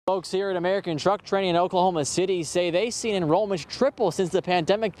Folks here at American Truck Training in Oklahoma City say they've seen enrollment triple since the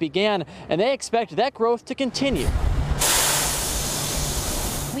pandemic began, and they expect that growth to continue.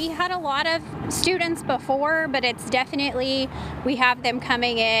 We had a lot of students before, but it's definitely, we have them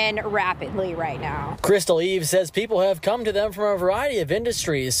coming in rapidly right now. Crystal Eve says people have come to them from a variety of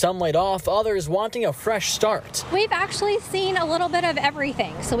industries, some laid off, others wanting a fresh start. We've actually seen a little bit of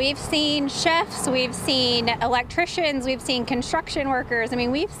everything. So we've seen chefs, we've seen electricians, we've seen construction workers. I mean,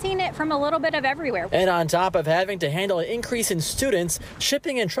 we've seen it from a little bit of everywhere. And on top of having to handle an increase in students,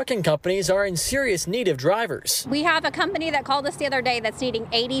 shipping and trucking companies are in serious need of drivers. We have a company that called us the other day that's needing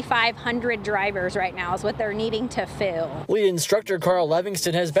 8,500 drivers right now is what they're needing to fill. Lead instructor Carl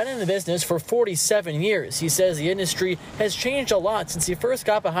Livingston has been in the business for 47 years. He says the industry has changed a lot since he first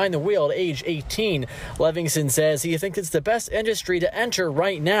got behind the wheel at age 18. Livingston says he thinks it's the best industry to enter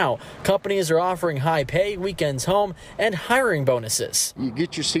right now. Companies are offering high pay, weekends home, and hiring bonuses. You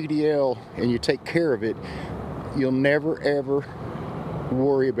get your CDL and you take care of it, you'll never ever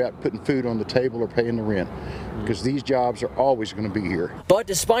worry about putting food on the table or paying the rent, because these jobs are always going to be here. But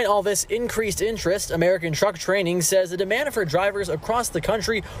despite all this increased interest, American Truck Training says the demand for drivers across the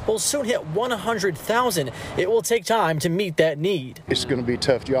country will soon hit 100,000. It will take time to meet that need. It's going to be a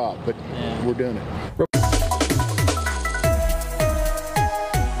tough job, but we're doing it.